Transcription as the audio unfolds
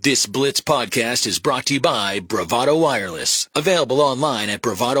This Blitz podcast is brought to you by Bravado Wireless. Available online at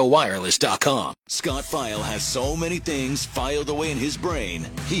bravadowireless.com. Scott Pfeil has so many things filed away in his brain,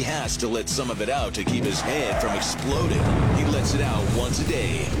 he has to let some of it out to keep his head from exploding. He lets it out once a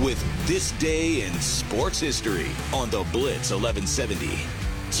day with This Day in Sports History on the Blitz 1170.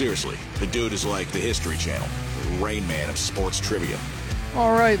 Seriously, the dude is like the History Channel, the Rain Man of sports trivia.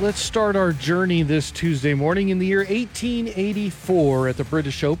 All right, let's start our journey this Tuesday morning in the year 1884 at the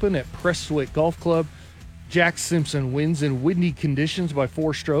British Open at Prestwick Golf Club. Jack Simpson wins in windy conditions by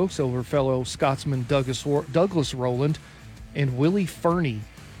 4 strokes over fellow Scotsman Douglas Rowland and Willie Fernie.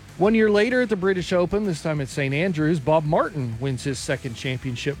 1 year later at the British Open, this time at St. Andrews, Bob Martin wins his second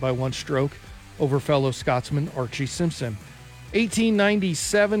championship by 1 stroke over fellow Scotsman Archie Simpson.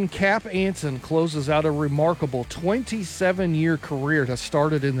 1897, Cap Anson closes out a remarkable 27-year career that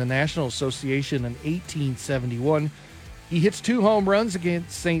started in the National Association in 1871. He hits 2 home runs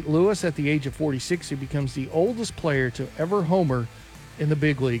against St. Louis at the age of 46. He becomes the oldest player to ever homer in the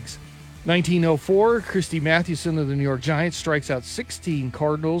big leagues. 1904, Christy Mathewson of the New York Giants strikes out 16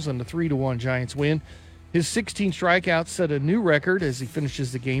 Cardinals in the 3-1 Giants win. His 16 strikeouts set a new record as he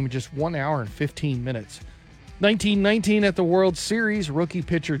finishes the game in just 1 hour and 15 minutes. 1919 at the World Series, rookie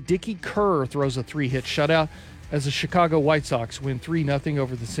pitcher Dickie Kerr throws a 3-hit shutout as the Chicago White Sox win 3-0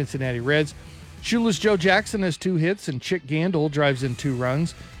 over the Cincinnati Reds. Shoeless Joe Jackson has 2 hits and Chick Gandil drives in 2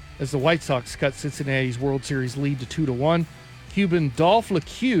 runs as the White Sox cut Cincinnati's World Series lead to 2-1. Cuban Dolph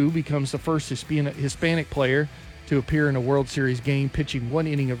LeCue becomes the first Hispanic player to appear in a World Series game, pitching 1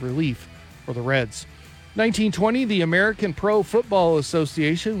 inning of relief for the Reds. 1920, the American Pro Football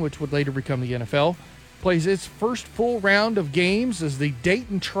Association, which would later become the NFL, plays its first full round of games as the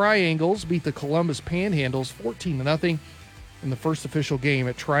Dayton Triangles beat the Columbus Panhandles 14-0 in the first official game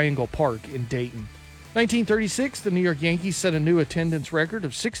at Triangle Park in Dayton. 1936, the New York Yankees set a new attendance record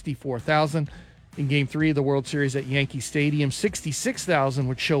of 64,000 in Game 3 of the World Series at Yankee Stadium. 66,000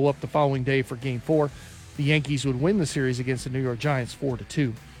 would show up the following day for Game 4. The Yankees would win the series against the New York Giants 4-2.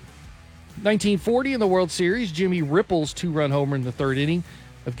 1940 in the World Series, Jimmy Ripple's 2-run homer in the 3rd inning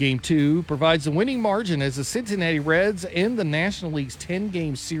of Game 2 provides the winning margin as the Cincinnati Reds end the National League's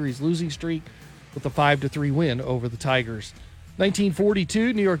 10-game series losing streak with a 5-3 win over the Tigers.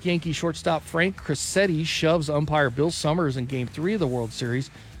 1942, New York Yankees shortstop Frank Crissetti shoves umpire Bill Summers in Game 3 of the World Series.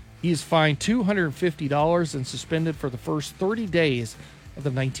 He is fined $250 and suspended for the first 30 days of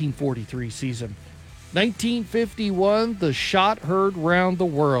the 1943 season. 1951, the shot heard round the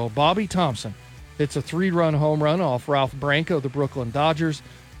world. Bobby Thompson hits a 3-run home run off Ralph Branco of the Brooklyn Dodgers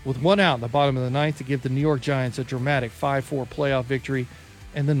with 1 out in the bottom of the 9th to give the New York Giants a dramatic 5-4 playoff victory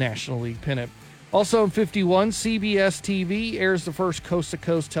and the National League pennant. Also in 51, CBS TV airs the first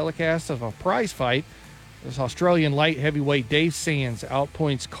coast-to-coast telecast of a prize fight as Australian light heavyweight Dave Sands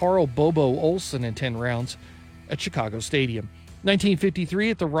outpoints Carl Bobo Olsen in 10 rounds at Chicago Stadium. 1953,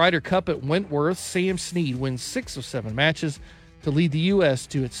 at the Ryder Cup at Wentworth, Sam Snead wins 6 of 7 matches to lead the U.S.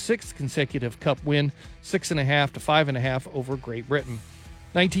 to its 6th consecutive Cup win, 6.5 to 5.5 over Great Britain.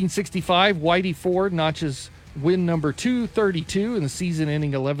 1965, Whitey Ford notches win number 232 in the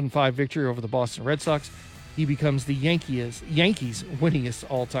season-ending 11-5 victory over the Boston Red Sox. He becomes the Yankees' winningest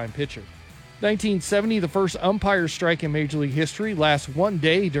all-time pitcher. 1970, the first umpire strike in Major League history lasts 1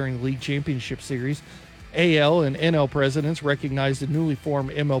 day during the League Championship Series. AL and NL presidents recognize the newly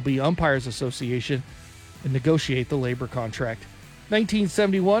formed MLB Umpires Association and negotiate the labor contract.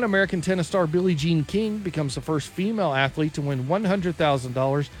 1971, American tennis star Billie Jean King becomes the first female athlete to win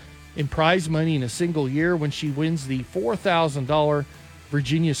 $100,000 in prize money in a single year when she wins the $4,000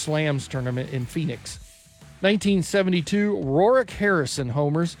 Virginia Slams tournament in Phoenix. 1972, Rorick Harrison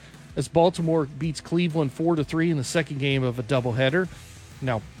homers as Baltimore beats Cleveland 4-3 in the second game of a doubleheader.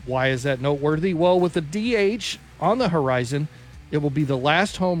 Now, why is that noteworthy? Well, with the DH on the horizon, it will be the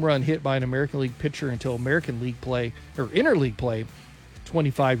last home run hit by an American League pitcher until American League play or interleague play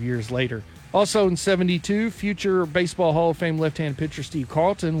 25 years later. Also in 72, future Baseball Hall of Fame left-hand pitcher Steve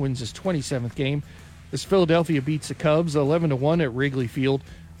Carlton wins his 27th game as Philadelphia beats the Cubs 11-1 at Wrigley Field.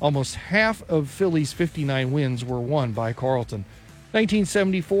 Almost half of Philly's 59 wins were won by Carlton.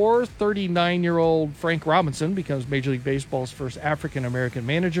 1974, 39-year-old Frank Robinson becomes Major League Baseball's first African-American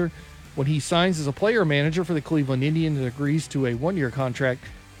manager when he signs as a player manager for the Cleveland Indians and agrees to a 1-year contract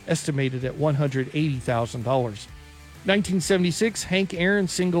estimated at $180,000. 1976, Hank Aaron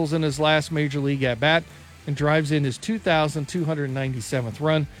singles in his last Major League at-bat and drives in his 2,297th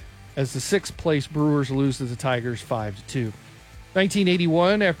run as the 6th-place Brewers lose to the Tigers 5-2.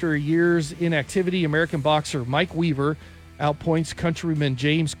 1981, after a year's inactivity, American boxer Mike Weaver outpoints countryman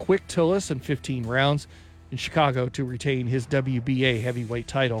James Quick Tillis in 15 rounds. in Chicago to retain his WBA heavyweight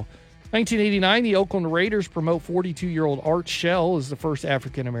title. 1989, the Oakland Raiders promote 42-year-old Art Shell as the first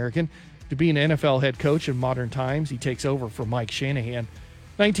African-American to be an NFL head coach in modern times. He takes over from Mike Shanahan.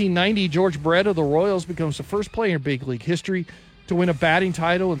 1990, George Brett of the Royals becomes the first player in big league history to win a batting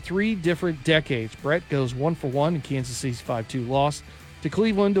title in 3 different decades. Brett goes 1-for-1 in Kansas City's 5-2 loss to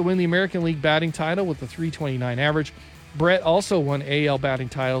Cleveland to win the American League batting title with a .329 average. Brett also won AL batting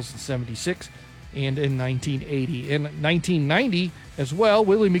titles in 76 and in 1980. In 1990 as well,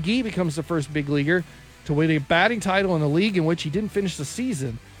 Willie McGee becomes the first big leaguer to win a batting title in a league in which he didn't finish the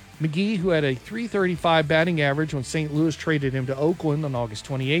season. McGee, who had a .335 batting average when St. Louis traded him to Oakland on August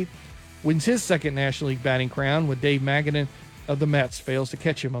 28th, wins his second National League batting crown when Dave Magadan of the Mets fails to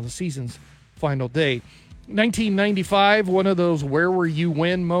catch him on the season's final day. 1995, one of those where were you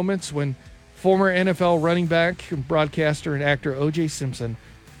when moments when former NFL running back, broadcaster, and actor O.J. Simpson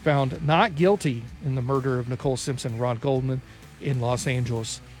found not guilty in the murder of Nicole Simpson, Ron Goldman, in Los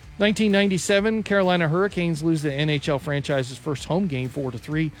Angeles. 1997, Carolina Hurricanes lose the NHL franchise's first home game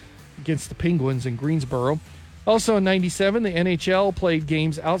 4-3 against the Penguins in Greensboro. Also in 97, the NHL played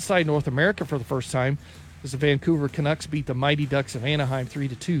games outside North America for the first time as the Vancouver Canucks beat the Mighty Ducks of Anaheim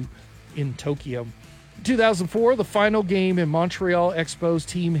 3-2 in Tokyo. In 2004, the final game in Montreal Expos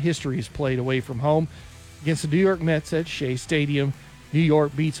team history is played away from home against the New York Mets at Shea Stadium. New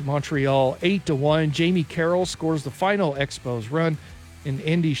York beats Montreal 8-1. Jamie Carroll scores the final Expos run, and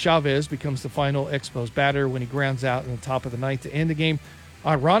Andy Chavez becomes the final Expos batter when he grounds out in the top of the ninth to end the game.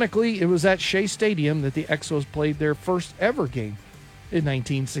 Ironically, it was at Shea Stadium that the Expos played their first ever game in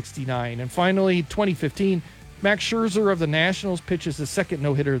 1969. And finally, 2015, Max Scherzer of the Nationals pitches the second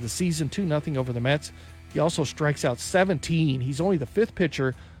no-hitter of the season, 2-0 over the Mets. He also strikes out 17. He's only the fifth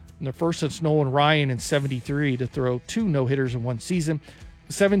pitcher and the first since Nolan Ryan in 73 to throw 2 no-hitters in one season.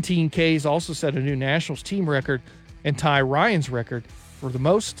 The 17 Ks also set a new Nationals team record and tie Ryan's record for the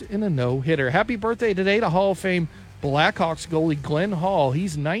most in a no-hitter. Happy birthday today to Hall of Fame Blackhawks goalie Glenn Hall.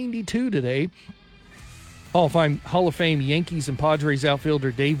 He's 92 today. Hall of Fame Yankees and Padres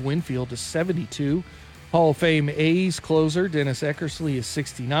outfielder Dave Winfield is 72. Hall of Fame A's closer Dennis Eckersley is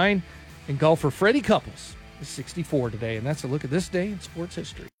 69. And golfer Freddie Couples is 64 today. And that's a look at this day in sports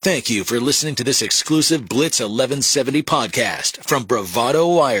history. Thank you for listening to this exclusive Blitz 1170 podcast from Bravado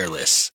Wireless.